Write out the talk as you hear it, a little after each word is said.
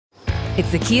It's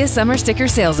the Kia Summer Sticker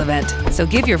Sales Event, so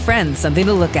give your friends something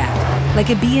to look at, like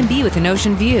a B&B with an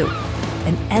ocean view,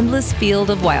 an endless field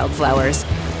of wildflowers,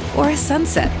 or a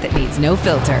sunset that needs no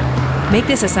filter. Make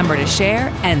this a summer to share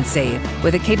and save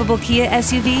with a capable Kia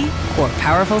SUV or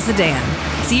powerful sedan.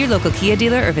 See your local Kia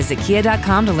dealer or visit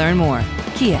kia.com to learn more.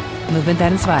 Kia, movement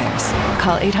that inspires.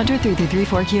 Call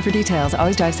 800-3334-KIA for details.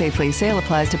 Always drive safely. Sale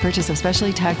applies to purchase of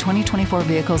specially tagged 2024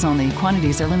 vehicles only.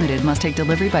 Quantities are limited. Must take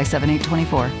delivery by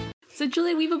 7/8/24. So,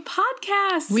 Julia, we have a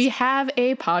podcast. We have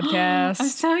a podcast. I'm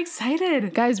so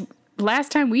excited. Guys,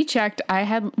 last time we checked,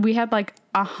 we had like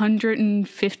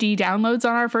 150 downloads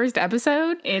on our first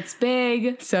episode. It's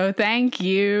big. So thank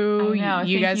you.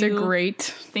 You guys are great.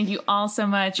 Thank you all so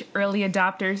much, early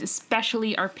adopters,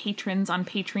 especially our patrons on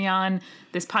Patreon.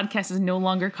 This podcast is no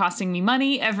longer costing me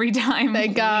money every time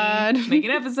Thank God. we make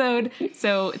an episode.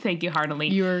 So thank you heartily.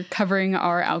 You're covering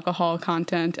our alcohol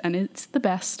content, and it's the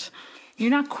best. You're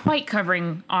not quite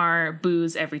covering our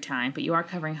booze every time, but you are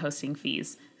covering hosting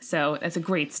fees. So that's a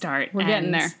great start. We're getting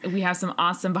there. We have some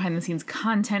awesome behind-the-scenes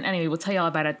content. Anyway, we'll tell you all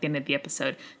about it at the end of the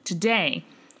episode. Today,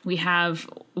 we have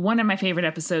one of my favorite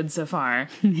episodes so far.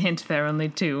 Hint, there are only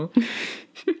two.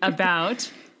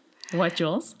 About what,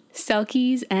 Jules?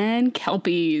 Selkies and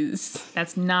Kelpies.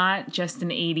 That's not just an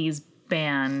 80s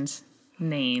band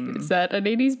name. Is that an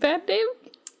 80s band name?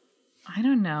 I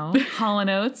don't know. Hall &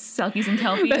 Oates, Selkies and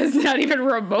Kelpies. That's not even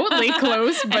remotely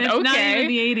close, but and it's okay. not even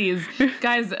the 80s.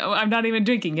 Guys, I'm not even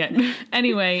drinking yet.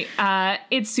 Anyway,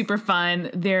 it's super fun.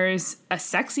 There's a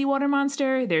sexy water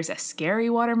monster. There's a scary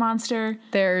water monster.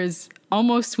 There's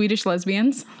almost Swedish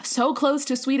lesbians. So close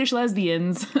to Swedish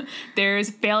lesbians. There's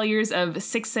failures of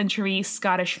 6th century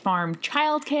Scottish farm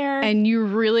childcare. And you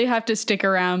really have to stick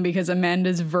around because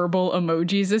Amanda's verbal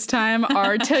emojis this time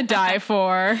are to die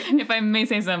for. If I may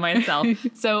say so myself.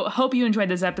 So hope you enjoyed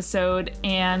this episode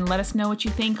and let us know what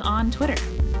you think on Twitter.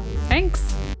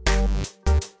 Thanks.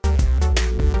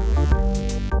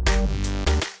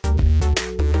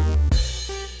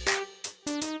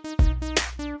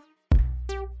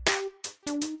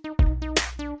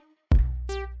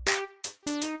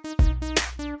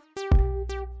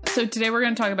 So today we're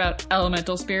going to talk about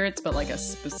elemental spirits, but like a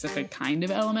specific kind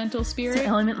of elemental spirit. So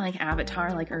element like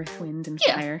Avatar, like earth, wind, and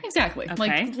fire? Yeah, exactly. Okay.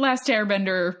 Like Last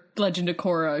Airbender, Legend of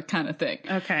Korra kind of thing.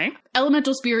 Okay.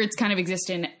 Elemental spirits kind of exist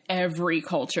in every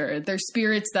culture. They're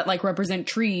spirits that like represent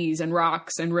trees and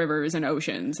rocks and rivers and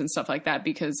oceans and stuff like that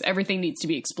because everything needs to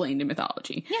be explained in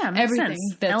mythology. Yeah, makes sense.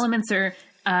 Elements are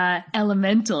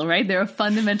elemental, right? They're a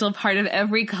fundamental part of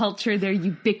every culture. They're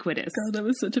ubiquitous. God, that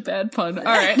was such a bad pun. All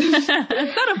right. It's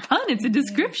not a pun, it's a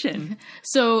description.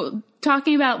 So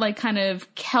talking about like kind of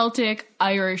Celtic,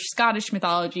 Irish, Scottish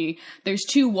mythology, there's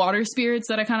two water spirits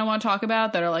that I kind of want to talk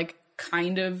about that are like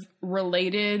kind of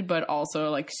related, but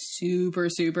also like super,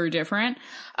 super different.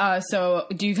 So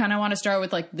do you kind of want to start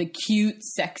with like the cute,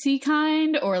 sexy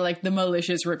kind or like the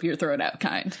malicious, rip your throat out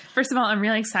kind? First of all, I'm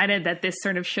really excited that this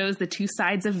sort of shows the two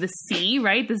sides of the sea,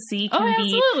 right? The sea can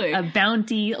be a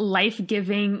bounty,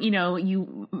 life-giving, you know,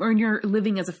 you earn your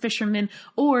living as a fisherman,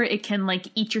 or it can like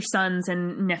eat your sons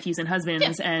and nephews and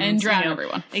husbands and drown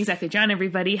everyone. Exactly. Drown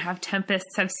everybody, have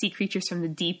tempests, have sea creatures from the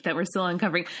deep that we're still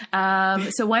uncovering.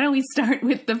 So why don't we start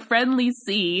with the friendly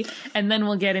sea, and then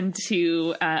we'll get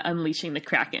into unleashing the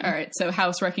Kraken. All right, so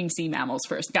house-wrecking sea mammals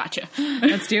first. Gotcha.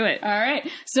 Let's do it. All right,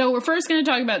 so we're first going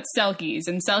to talk about Selkies,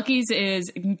 and Selkies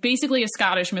is basically a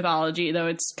Scottish mythology, though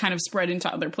it's kind of spread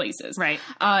into other places. Right.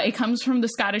 It comes from the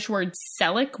Scottish word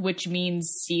Selic, which means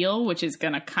seal, which is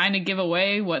going to kind of give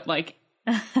away what, like,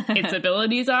 its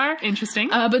abilities are. Interesting.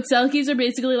 But Selkies are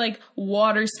basically like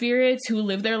water spirits who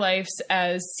live their lives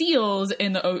as seals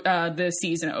in the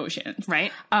seas and oceans.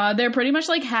 Right. They're pretty much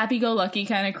like happy-go-lucky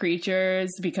kind of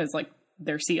creatures because like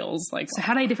they're seals. Like, so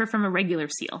how do they differ from a regular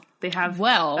seal? They have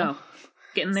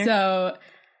getting there. So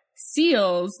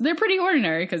seals, they're pretty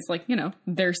ordinary because like, you know,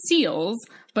 they're seals.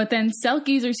 But then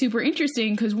Selkies are super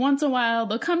interesting because once in a while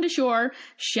they'll come to shore,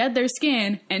 shed their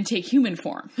skin, and take human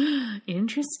form.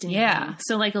 Interesting. Yeah.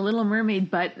 So like a Little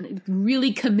Mermaid, but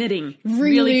really committing.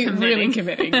 Really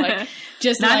committing. Like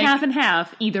just not like, half and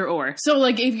half, either or. So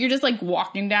like if you're just like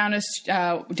walking down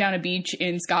a beach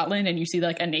in Scotland and you see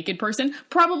like a naked person,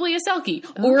 probably a Selkie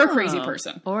or a crazy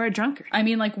person. Or a drunkard. I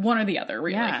mean like one or the other,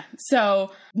 really. Yeah.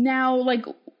 So now like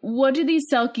what do these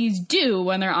Selkies do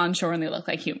when they're on shore and they look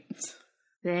like humans?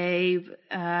 They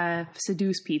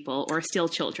seduce people or steal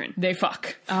children. They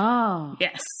fuck. Oh.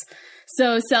 Yes.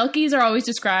 So Selkies are always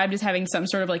described as having some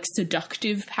sort of like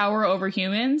seductive power over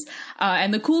humans.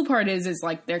 And the cool part is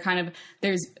like they're kind of,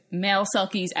 there's male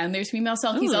Selkies and there's female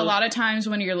Selkies. Ooh. A lot of times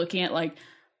when you're looking at like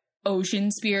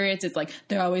ocean spirits, it's like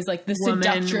they're always like the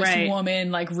seductress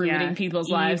woman, like ruining people's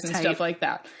lives and stuff like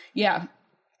that. Yeah.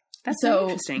 That's so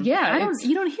interesting. Yeah.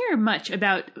 You don't hear much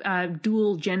about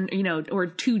dual gender, or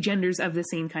two genders of the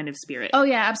same kind of spirit. Oh,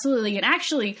 yeah, absolutely. And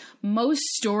actually, most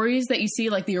stories that you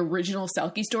see, like the original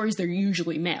Selkie stories, they're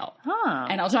usually male. Huh.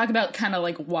 And I'll talk about kind of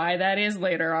like why that is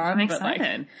later on. I'm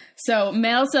excited. So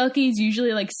male Selkies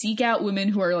usually like seek out women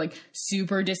who are like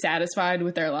super dissatisfied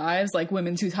with their lives, like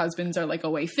women whose husbands are like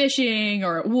away fishing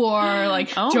or at war, like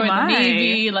join the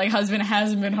Navy, like husband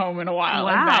hasn't been home in a while,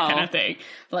 like that kind of thing.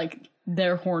 Like,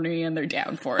 they're horny and they're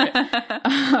down for it.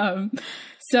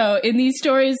 So in these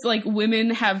stories, like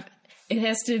women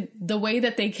the way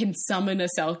that they can summon a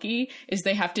Selkie is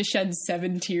they have to shed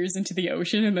 7 tears into the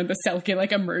ocean and then the Selkie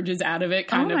like emerges out of it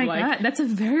kind of like. Oh my God, that's a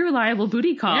very reliable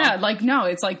booty call. Yeah, like no,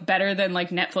 it's like better than like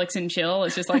Netflix and chill.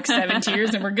 It's just like 7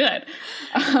 tears and we're good.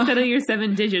 Instead of your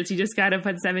 7 digits, you just gotta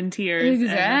put 7 tears.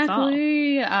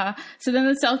 Exactly. So then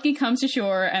the Selkie comes to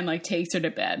shore and like takes her to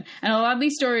bed. And a lot of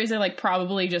these stories are like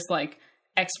probably just like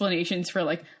explanations for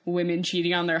like women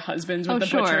cheating on their husbands with the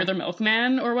butcher or the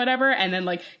milkman or whatever, and then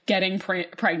like getting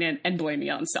pregnant and blaming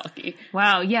it on Selkie.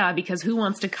 Wow, yeah, because who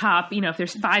wants to cop, if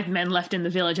there's 5 men left in the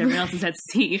village, everyone else is at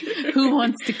sea, who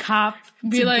wants to cop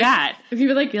that?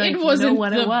 People like, it wasn't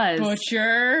the was.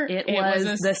 Butcher, it was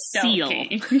the seal.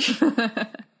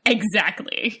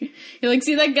 Exactly. You like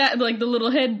see that guy, like the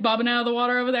little head bobbing out of the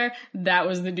water over there? That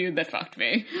was the dude that fucked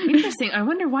me. Interesting. I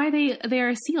wonder why they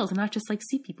are seals and not just like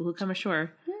sea people who come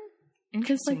ashore.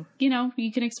 Interesting. Like,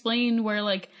 you can explain where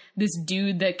like this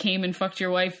dude that came and fucked your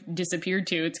wife disappeared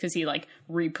to. It's because he like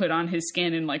re-put on his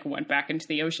skin and like went back into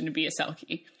the ocean to be a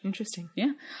Selkie. Interesting.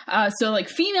 Yeah. So like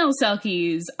female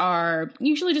Selkies are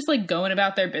usually just like going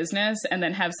about their business and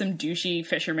then have some douchey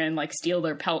fishermen like steal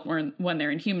their pelt when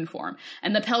they're in human form.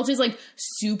 And the pelt is like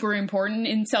super important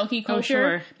in Selkie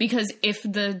culture because if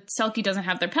the Selkie doesn't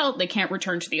have their pelt, they can't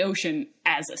return to the ocean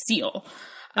as a seal.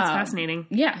 That's fascinating.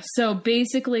 Yeah. So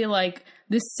basically, like,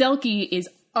 this Selkie is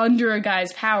under a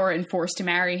guy's power and forced to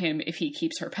marry him if he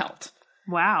keeps her pelt.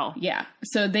 Wow. Yeah.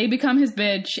 So they become his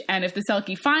bitch, and if the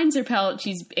Selkie finds her pelt,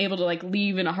 she's able to, like,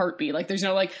 leave in a heartbeat. Like, there's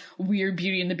no, like, weird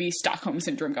Beauty and the Beast Stockholm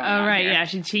Syndrome going on. Oh, right, here. yeah.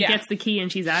 She gets the key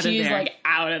and she's out of there. She's, like,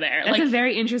 out of there. That's like, a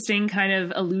very interesting kind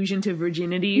of allusion to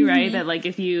virginity, right? That, like,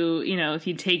 if you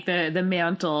take the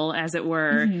mantle, as it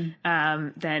were,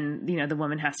 then, the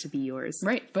woman has to be yours.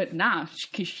 Right. But nah,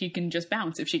 she can just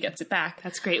bounce if she gets it back.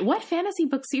 That's great. What fantasy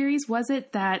book series was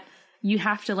it that you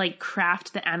have to like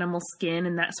craft the animal skin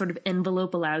and that sort of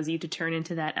envelope allows you to turn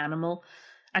into that animal?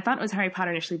 I thought it was Harry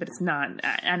Potter initially, but it's not.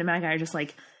 Animagi are just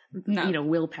like,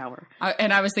 willpower.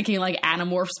 And I was thinking like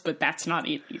Animorphs, but that's not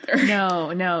it either.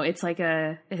 No, it's like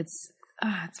it's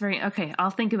very, okay,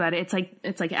 I'll think about it.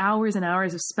 It's like hours and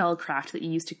hours of spellcraft that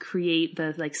you use to create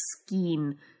the like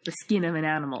the skin of an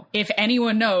animal. If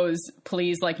anyone knows,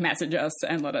 please like message us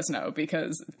and let us know,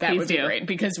 because that would be great,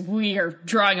 because we are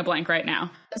drawing a blank right now.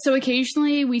 So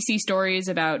occasionally we see stories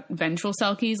about vengeful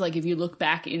Selkies. Like if you look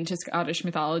back into Scottish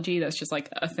mythology, that's just like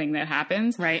a thing that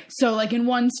happens. Right. So like in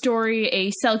one story,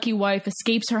 a Selkie wife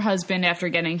escapes her husband after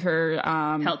getting her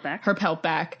pelt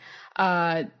back.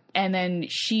 And then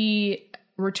she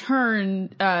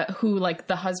returned, who like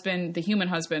the human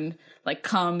husband, like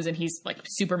comes and he's like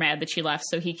super mad that she left.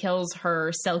 So he kills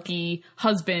her Selkie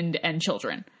husband and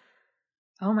children.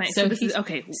 Oh my. So this is,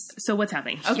 okay. So what's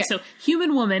happening? Okay. So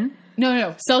human woman.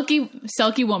 No.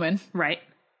 Selkie woman. Right.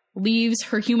 Leaves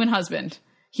her human husband.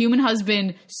 Human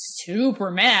husband,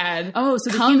 super mad. Oh,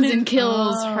 so comes and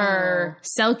kills her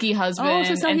Selkie husband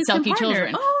and Selkie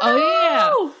children. Oh,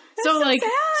 yeah. So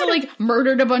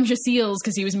murdered a bunch of seals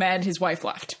because he was mad his wife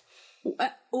left.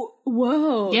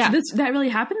 Whoa. Yeah. So that really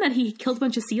happened, that he killed a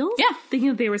bunch of seals? Yeah. Thinking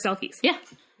that they were Selkies? Yeah.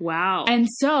 Wow. And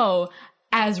so,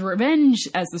 as revenge,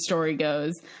 as the story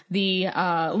goes, the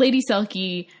Lady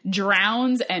Selkie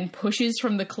drowns and pushes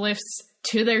from the cliffs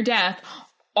to their death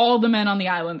all the men on the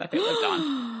island that they lived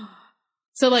on.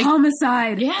 So like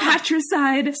homicide,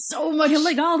 patricide, so much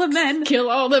killing all the men. Kill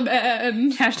all the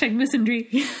men. Hashtag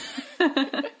misandry.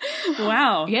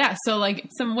 Wow. Yeah, so like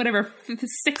some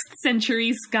 6th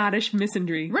century Scottish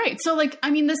misandry. Right. So like, I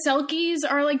mean, the Selkies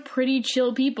are like pretty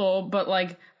chill people, but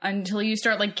like until you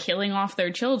start like killing off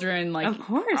their children, like of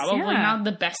course, probably not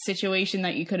the best situation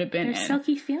that you could have been in.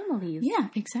 Selkie families. Yeah,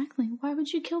 exactly. Why would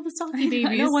you kill the Selkie babies?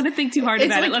 I don't want to think too hard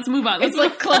about it. Let's move on. It's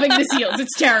like clubbing the seals.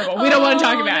 It's terrible. We don't want to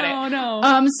talk about it.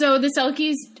 No. So the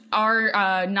Selkies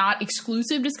are not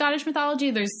exclusive to Scottish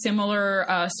mythology. There's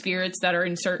similar spirits that are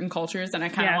in certain cultures, and I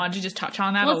kind of wanted to just touch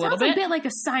on that a little bit. It sounds a bit like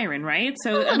a siren, right?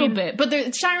 So a little bit, but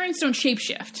the sirens don't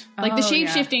shapeshift. Like the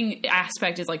shapeshifting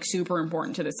aspect is like super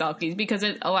important to the Selkies because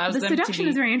it allows them to be... The seduction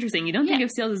is very interesting. You don't think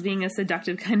of seals as being a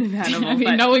seductive kind of animal. I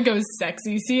mean, no one goes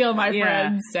sexy seal, my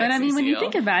friend. Sexy but I mean, seal. when you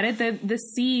think about it, the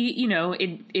sea, you know,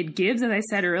 it gives, as I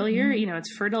said earlier, you know,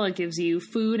 it's fertile. It gives you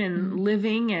food and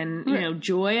living and you know,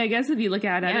 joy, I guess, if you look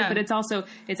at it. But it's also,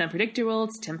 it's unpredictable,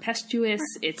 it's tempestuous,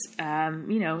 it's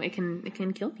you know, it can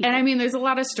kill people. And I mean, there's a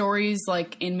lot of stories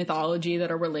like in mythology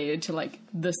that are related to like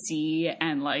the sea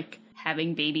and like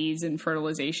having babies and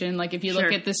fertilization. Like if you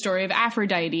look at the story of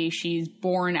Aphrodite, she's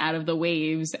born out of the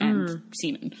waves and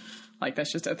semen. Like,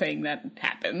 that's just a thing that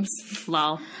happens.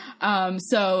 Lol.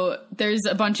 So there's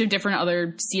a bunch of different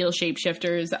other seal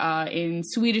shapeshifters. In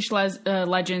Swedish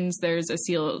legends, there's a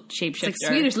seal shapeshifter. It's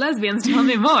like Swedish lesbians, tell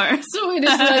me more. Swedish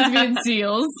lesbian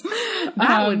seals.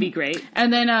 That would be great.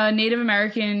 And then a Native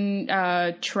American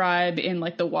tribe in,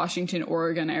 like, the Washington,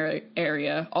 Oregon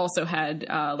area also had,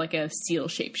 like, a seal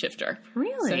shapeshifter.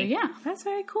 Really? So, yeah. That's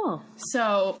very cool.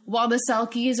 So, while the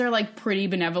Selkies are, like, pretty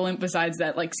benevolent besides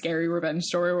that, like, scary revenge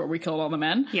story where we killed all the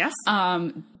men. Yes.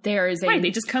 There is a... Right,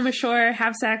 they just come ashore,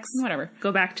 have sex, whatever,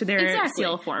 go back to their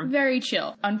seal form. Very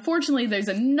chill. Unfortunately, there's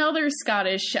another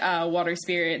Scottish water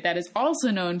spirit that is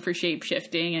also known for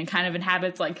shape-shifting and kind of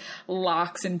inhabits, like,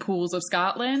 lochs and pools of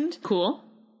Scotland. Cool.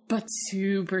 But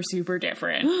super, super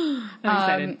different. I'm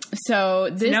excited. So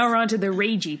now we're on to the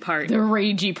ragey part. The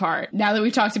ragey part. Now that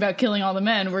we've talked about killing all the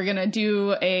men, we're going to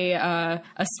do a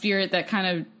spirit that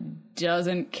kind of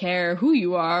doesn't care who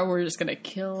you are. We're just going to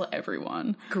kill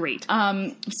everyone. Great.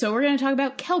 So we're going to talk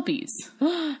about Kelpies.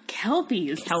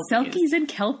 Kelpies. Selkies and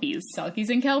Kelpies. Selkies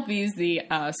and Kelpies. The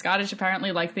Scottish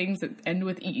apparently like things that end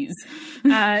with ease.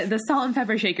 The salt and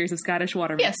pepper shakers of Scottish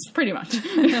water. Yes, pretty much.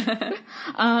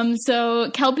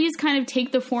 So Kelpies kind of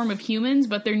take the form of humans,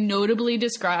 but they're notably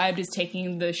described as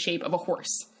taking the shape of a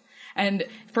horse. And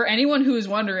for anyone who is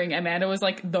wondering, Amanda was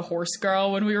like the horse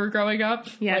girl when we were growing up.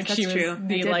 Yes, like, that's she was true.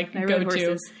 the like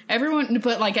go-to. Everyone,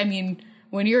 but like, I mean,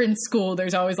 when you're in school,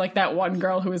 there's always like that one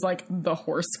girl who is like the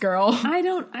horse girl. I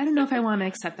don't know if I want to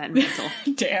accept that mantle.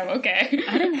 Damn. Okay.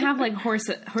 I didn't have like horse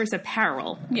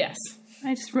apparel. Yes.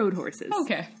 I just rode horses.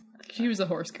 Okay. She was a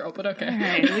horse girl, but okay. All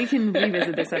right, we can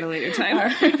revisit this at a later time. All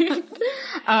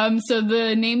right. So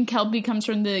the name Kelpie comes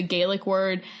from the Gaelic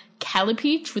word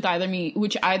Callipich,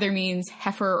 which either means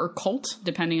heifer or colt,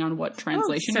 depending on what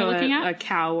translation you're looking at. A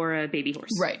cow or a baby horse.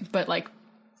 Right, but like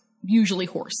usually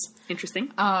horse.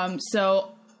 Interesting.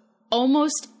 So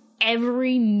almost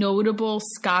every notable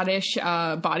Scottish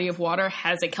body of water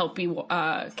has a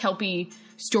Kelpie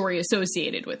story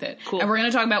associated with it. Cool. And we're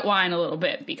going to talk about why in a little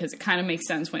bit, because it kind of makes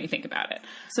sense when you think about it.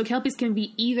 So Kelpies can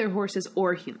be either horses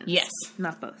or humans. Yes.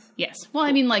 Not both. Yes. Well,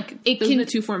 I mean, like, Those are the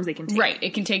two forms they can take. Right.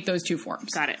 It can take those two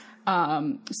forms. Got it.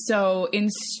 So in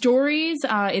stories,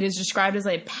 it is described as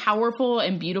a powerful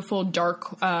and beautiful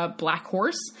dark black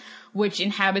horse, which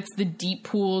inhabits the deep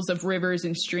pools of rivers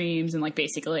and streams and like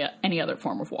basically any other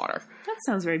form of water. That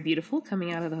sounds very beautiful,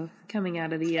 coming out of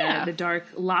the dark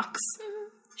lochs.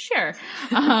 Sure.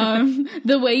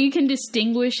 The way you can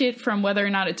distinguish it from whether or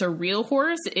not it's a real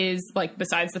horse is, like,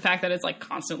 besides the fact that it's, like,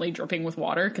 constantly dripping with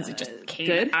water because it just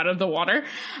came out of the water,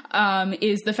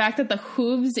 is the fact that the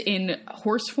hooves in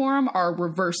horse form are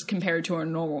reversed compared to a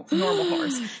normal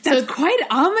horse. That's quite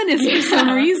ominous for some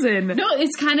reason. No,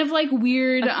 it's kind of, like,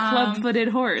 weird. A club-footed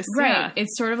horse. Right. Yeah.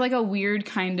 It's sort of like a weird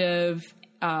kind of...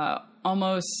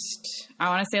 almost, I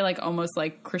want to say like almost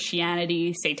like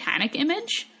Christianity satanic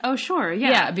image. Oh, sure. Yeah.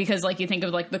 Yeah, because like you think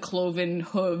of like the cloven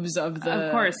hooves of the...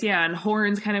 Of course, yeah. And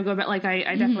horns kind of go back. Like, I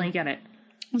definitely get it.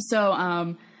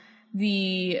 So,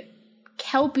 the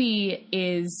Kelpie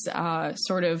is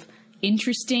sort of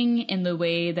interesting in the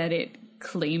way that it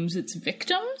claims its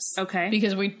victims. Okay.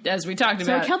 Because as we talked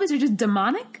about... So Kelpies are just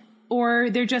demonic?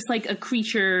 Or they're just like a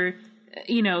creature...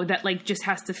 you know, that like just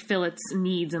has to fill its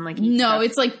needs and like eat stuff.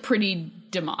 It's like pretty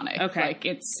demonic. Okay. Like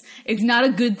it's not a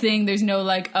good thing. There's no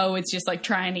like, oh, it's just like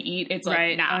trying to eat. It's like,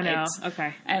 right. nah. Oh, no.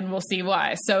 Okay. And we'll see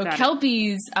why. So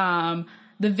Kelpies,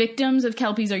 the victims of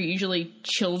Kelpies are usually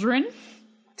children.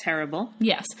 Terrible.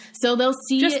 Yes. So they'll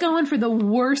see just going for the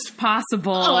worst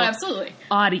possible absolutely.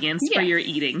 Audience for your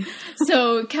eating.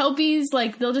 So Kelpies,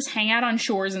 like, they'll just hang out on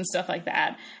shores and stuff like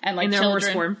that. And like in their horse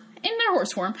form. In their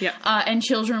horse form. Yeah. And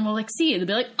children will like see it. They'll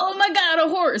be like, oh my God, a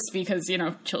horse. Because, you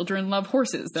know, children love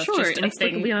horses. That's just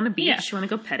inexplicably on a beach. Yeah. You want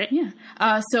to go pet it.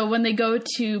 Yeah. So when they go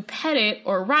to pet it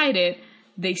or ride it,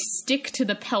 they stick to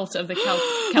the pelt of the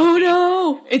Kelpie. Oh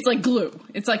no! It's like glue.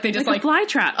 It's like they just like a fly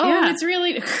trap. Oh, it's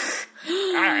really...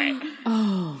 All right.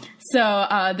 Oh.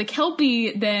 So the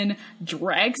Kelpie then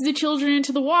drags the children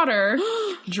into the water,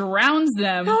 drowns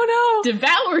them,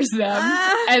 devours them,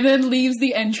 and then leaves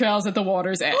the entrails at the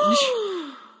water's edge.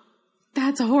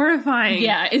 That's horrifying.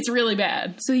 Yeah, it's really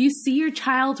bad. So you see your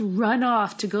child run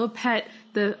off to go pet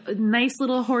the nice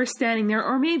little horse standing there,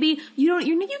 or maybe you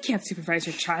can't supervise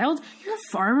your child. You're a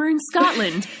farmer in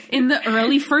Scotland in the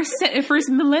early first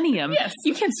millennium. Yes.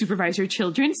 You can't supervise your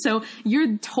children, so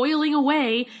you're toiling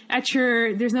away at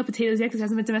there's no potatoes yet because it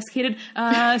hasn't been domesticated,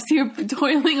 so you're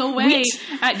toiling away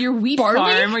at your wheat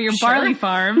farm or your barley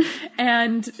farm,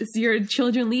 and your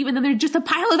children leave, and then there's just a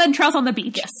pile of entrails on the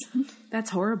beach. That's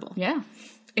horrible. Yeah.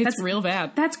 That's real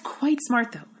bad. That's quite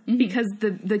smart, though. Because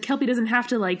the Kelpie doesn't have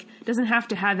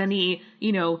to have any,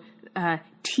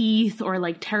 teeth or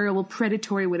like terrible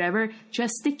predatory whatever.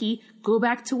 Just sticky. Go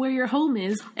back to where your home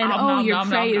is, and your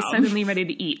prey is suddenly ready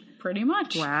to eat. Pretty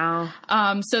much. Wow.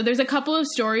 So there's a couple of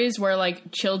stories where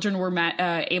like children were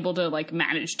able to like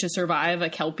manage to survive a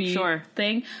Kelpie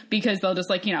thing because they'll just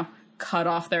like cut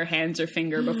off their hands or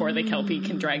finger before the Kelpie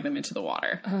can drag them into the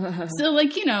water. So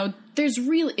like,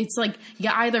 it's like you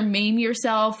either maim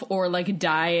yourself or like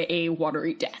die a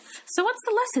watery death. So what's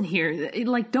the lesson here?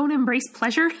 Like, don't embrace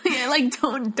pleasure? Like,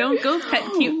 don't go pet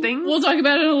cute things? We'll talk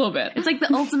about it in a little bit. It's like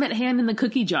the ultimate hand in the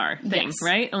cookie jar thing,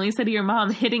 right? Only instead of your mom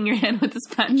hitting your hand with a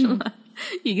spatula,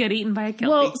 you get eaten by a Kelpie.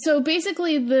 Well, so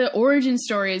basically the origin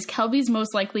story is Kelpies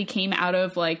most likely came out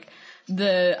of like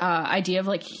the idea of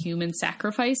like human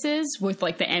sacrifices with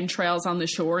like the entrails on the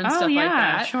shore and stuff like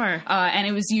that. Sure. And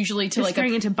it was usually to like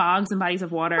into bogs and bodies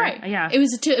of water. Right. Yeah. It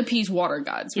was to appease water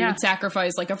gods. We would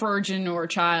sacrifice like a virgin or a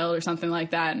child or something like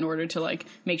that in order to like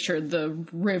make sure the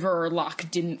river or loch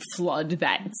didn't flood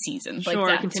that season. Sure, like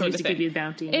that continues sort of to thing. give you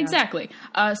bounty. Exactly.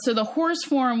 So the horse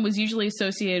form was usually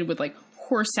associated with like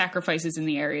horse sacrifices in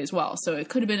the area as well. So it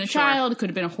could have been a child, it could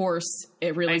have been a horse.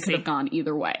 It really could have gone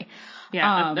either way.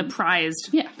 Yeah, a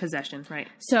prized possession, right?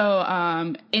 So,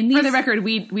 for the record,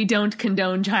 we don't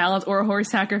condone child or horse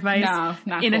sacrifice. No,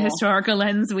 not in cool. a historical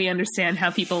lens, we understand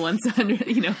how people once, thought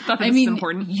that was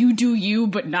important. You do you,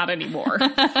 but not anymore.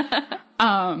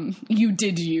 You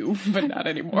did you, but not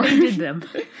anymore. They did them.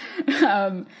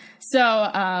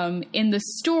 In the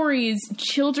stories,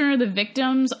 children are the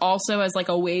victims also as like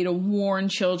a way to warn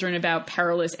children about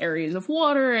perilous areas of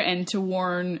water and to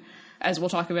warn, as we'll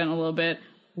talk about in a little bit,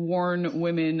 warn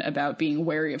women about being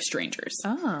wary of strangers.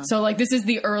 So like this is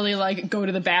the early like go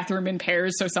to the bathroom in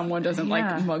pairs so someone doesn't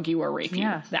like mug you or rape you,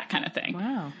 that kind of thing.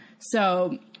 Wow.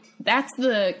 So that's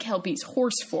the Kelpie's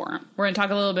horse form. We're going to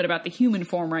talk a little bit about the human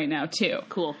form right now too.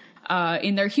 Cool.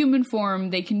 In their human form,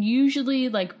 they can usually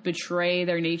like betray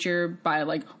their nature by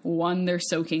like 1, they're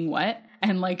soaking wet,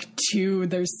 and like 2,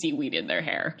 there's seaweed in their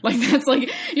hair. Like that's like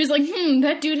you're just like,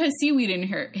 that dude has seaweed in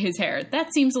his hair.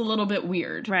 That seems a little bit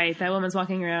weird. Right, that woman's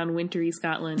walking around wintry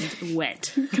Scotland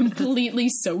wet. Completely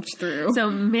soaked through. So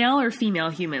male or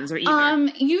female humans or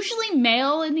either? Usually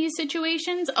male in these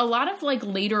situations. A lot of like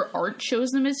later art shows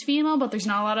them as female, but there's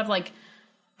not a lot of like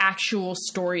actual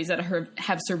stories that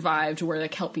have survived where the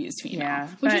Kelpie is female,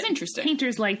 which is interesting.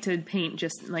 Painters like to paint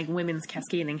just like women's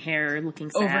cascading hair looking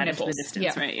sad into the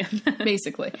distance, right?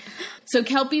 Basically. So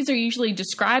Kelpies are usually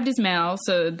described as male,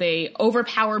 so they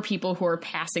overpower people who are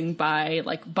passing by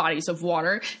like bodies of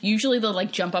water. Usually they'll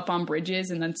like jump up on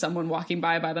bridges and then someone walking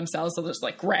by themselves, they'll just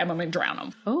like grab them and drown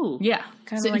them. Oh. Yeah.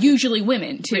 Kind of like usually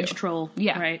women too. Bridge troll.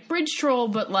 Yeah. Right. Bridge troll,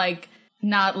 but like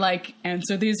not like,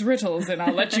 answer these riddles and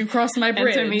I'll let you cross my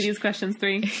bridge. Answer me these questions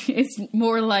 3. It's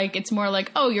more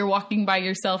like, oh, you're walking by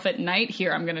yourself at night.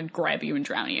 Here, I'm going to grab you and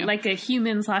drown you. Like a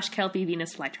human/Kelpie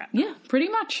Venus flytrap. Yeah, pretty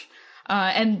much.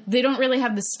 And they don't really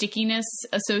have the stickiness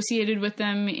associated with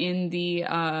them in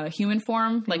the human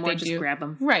form. Like they just do. Grab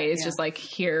them. Right. It's just like,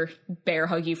 here, bear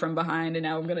hug you from behind and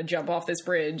now I'm going to jump off this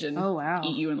bridge and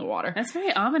eat you in the water. That's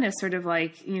very ominous, sort of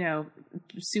like,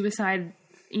 suicide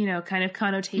kind of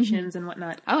connotations and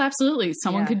whatnot. Oh, absolutely.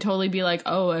 Someone could totally be like,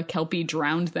 oh, a Kelpie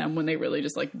drowned them when they really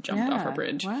just like jumped off a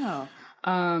bridge. Wow.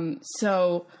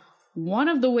 So one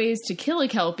of the ways to kill a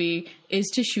Kelpie is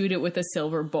to shoot it with a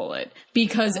silver bullet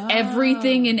because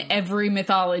everything in every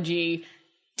mythology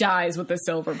dies with a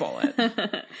silver bullet.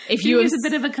 If you there's a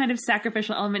bit of a kind of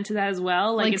sacrificial element to that as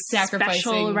well. Like it's sacrificing.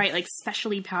 Special, right, like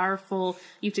specially powerful.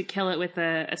 You have to kill it with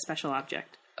a special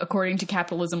object. According to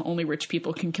capitalism, only rich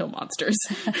people can kill monsters.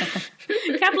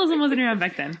 Capitalism wasn't around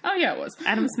back then. Oh, yeah, it was.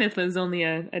 Adam Smith was only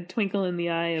a twinkle in the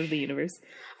eye of the universe.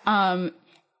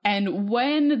 And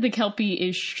when the Kelpie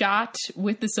is shot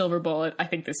with the silver bullet, I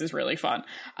think this is really fun.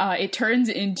 It turns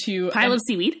into... Pile of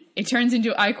seaweed? It turns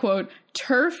into, I quote,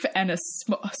 turf and a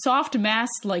soft mass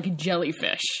like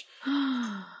jellyfish.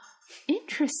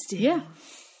 Interesting. Yeah.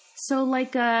 So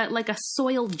like a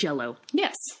soiled Jell-O.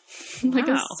 Yes. Like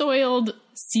a soiled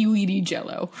seaweedy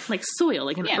Jell-O. Like soil,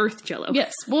 like an earth Jell-O.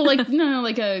 Yes. Well, like no,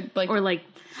 like a or like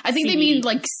I think seaweedy. they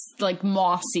mean like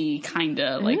mossy kind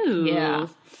of like Ooh. yeah.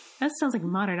 That sounds like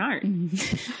modern art.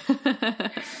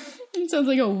 It sounds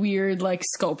like a weird like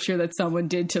sculpture that someone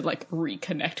did to like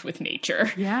reconnect with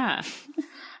nature. Yeah.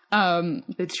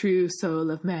 The true soul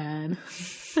of man.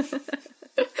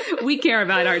 We care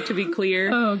about art, to be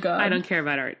clear. Oh, God. I don't care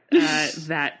about art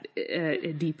that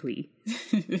deeply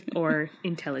or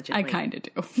intelligently. I kind of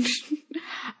do.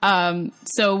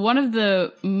 So one of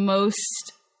the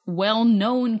most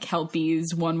well-known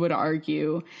Kelpies, one would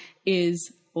argue,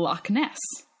 is Loch Ness.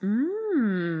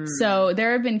 So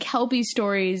there have been Kelpie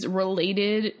stories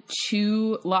related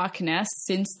to Loch Ness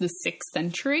since the 6th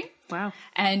century. Wow.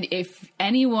 And if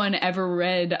anyone ever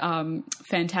read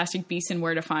Fantastic Beasts and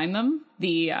Where to Find Them,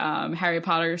 the Harry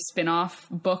Potter spin-off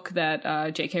book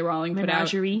that J.K. Rowling put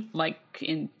out like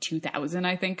in 2000,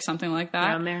 I think, something like that.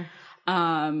 Around there.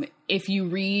 If you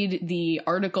read the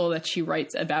article that she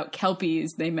writes about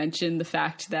Kelpies, they mention the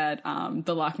fact that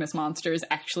the Loch Ness Monster is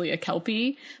actually a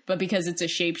Kelpie, but because it's a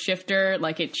shapeshifter,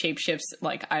 like it shapeshifts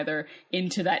like either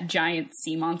into that giant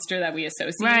sea monster that we associate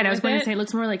with Right, I was going to say it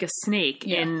looks more like a snake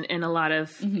in a lot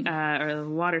of, or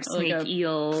water snake, like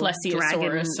eel, Plesiosaurus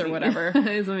dragon, or whatever.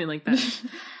 Something like that.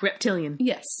 Reptilian.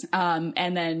 Yes.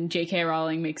 And then J.K.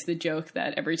 Rowling makes the joke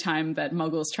that every time that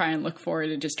Muggles try and look for it,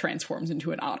 it just transforms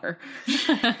into an otter.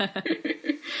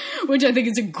 Which I think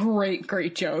is a great,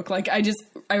 great joke. Like, I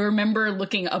remember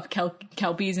looking up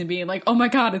Kelpies and being like, oh my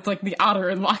god, it's like the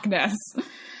otter in Loch Ness.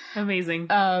 Amazing.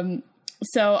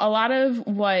 So a lot of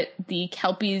what the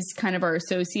Kelpies kind of are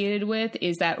associated with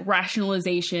is that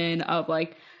rationalization of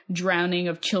like drowning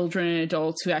of children and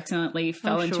adults who accidentally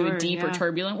fell into a deep or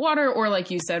turbulent water, or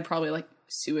like you said, probably like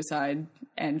suicide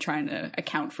and trying to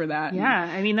account for that. Yeah,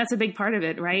 I mean, that's a big part of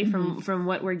it, right? From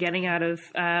what we're getting out of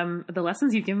the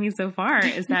lessons you've given me so far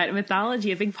is that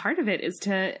mythology, a big part of it is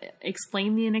to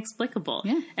explain the inexplicable.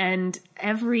 Yeah. And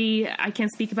I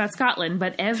can't speak about Scotland,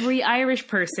 but every Irish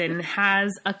person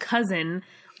has a cousin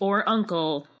or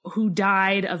uncle who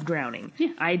died of drowning.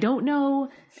 Yeah. I don't know.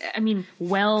 I mean,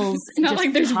 wells. It's not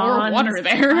like there's more water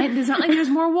there. It's not like there's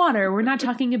more water. We're not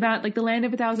talking about like the land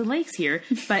of 1,000 lakes here.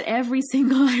 But every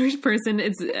single Irish person,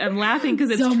 I'm laughing because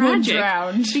it's someone tragic.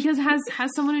 Drowned. Because has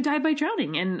someone who died by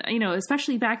drowning. And,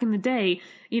 especially back in the day,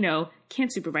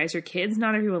 can't supervise your kids.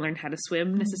 Not everyone learned how to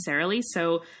swim necessarily.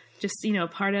 So just,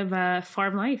 part of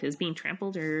farm life is being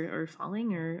trampled or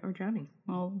falling or drowning.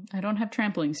 Well, I don't have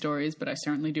trampling stories, but I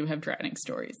certainly do have drowning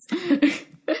stories.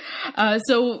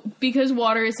 So because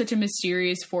water is such a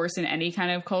mysterious force in any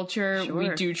kind of culture, we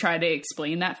do try to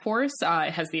explain that force.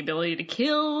 It has the ability to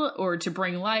kill or to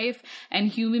bring life, and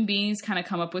human beings kind of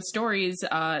come up with stories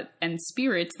and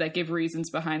spirits that give reasons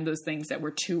behind those things that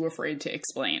we're too afraid to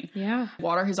explain. Yeah.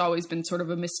 Water has always been sort of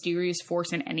a mysterious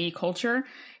force in any culture.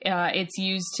 It's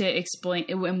used to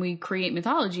explain, when we create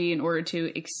mythology, in order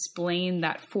to explain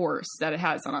that force that it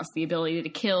has on us, the ability to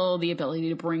kill, the ability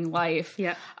to bring life.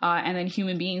 Yeah. And then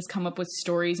human beings come up with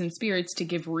stories and spirits to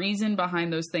give reason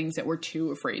behind those things that we're too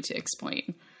afraid to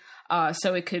explain.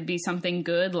 So it could be something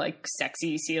good, like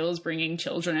sexy seals bringing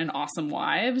children and awesome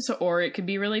wives, or it could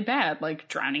be really bad, like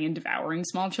drowning and devouring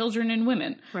small children and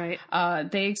women. Right.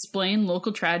 They explain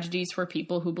local tragedies for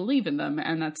people who believe in them,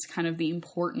 and that's kind of the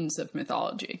importance of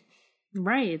mythology.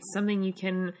 Right. It's something you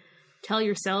can tell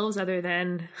yourselves other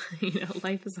than,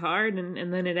 life is hard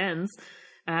and then it ends.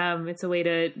 It's a way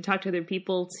to talk to other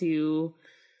people, to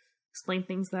explain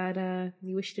things that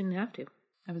you wish you didn't have to.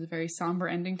 That was a very somber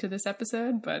ending to this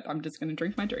episode, but I'm just going to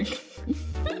drink my drink.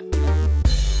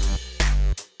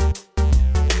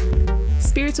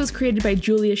 Spirits was created by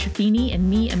Julia Shafini and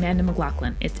me, Amanda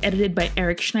McLaughlin. It's edited by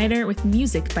Eric Schneider with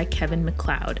music by Kevin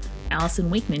MacLeod. Allison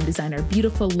Wakeman designed our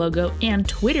beautiful logo and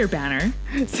Twitter banner.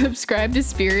 Subscribe to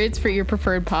Spirits for your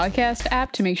preferred podcast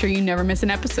app to make sure you never miss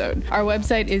an episode. Our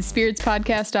website is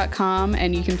spiritspodcast.com,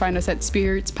 and you can find us at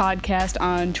Spirits Podcast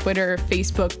on Twitter,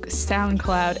 Facebook,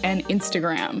 SoundCloud, and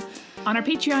Instagram. On our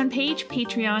Patreon page,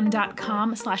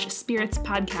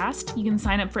 patreon.com/spiritspodcast, you can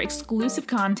sign up for exclusive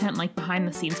content like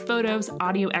behind-the-scenes photos,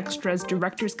 audio extras,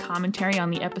 director's commentary on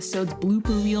the episode's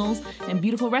blooper reels, and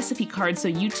beautiful recipe cards so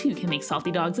you too can make salty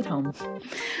dogs at home.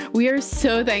 We are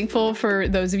so thankful for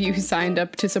those of you who signed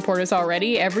up to support us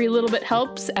already. Every little bit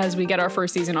helps as we get our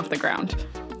first season off the ground.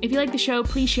 If you like the show,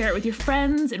 please share it with your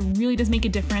friends. It really does make a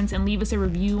difference. And leave us a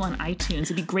review on iTunes.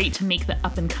 It'd be great to make the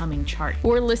up-and-coming chart.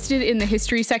 We're listed in the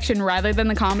history section rather than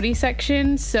the comedy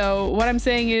section. So what I'm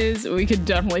saying is we could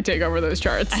definitely take over those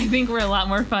charts. I think we're a lot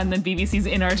more fun than BBC's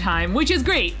In Our Time, which is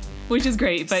great,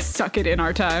 but suck it in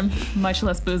our time. Much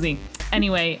less boozy.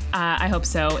 Anyway, I hope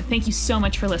so. Thank you so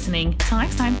much for listening. Till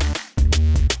next time.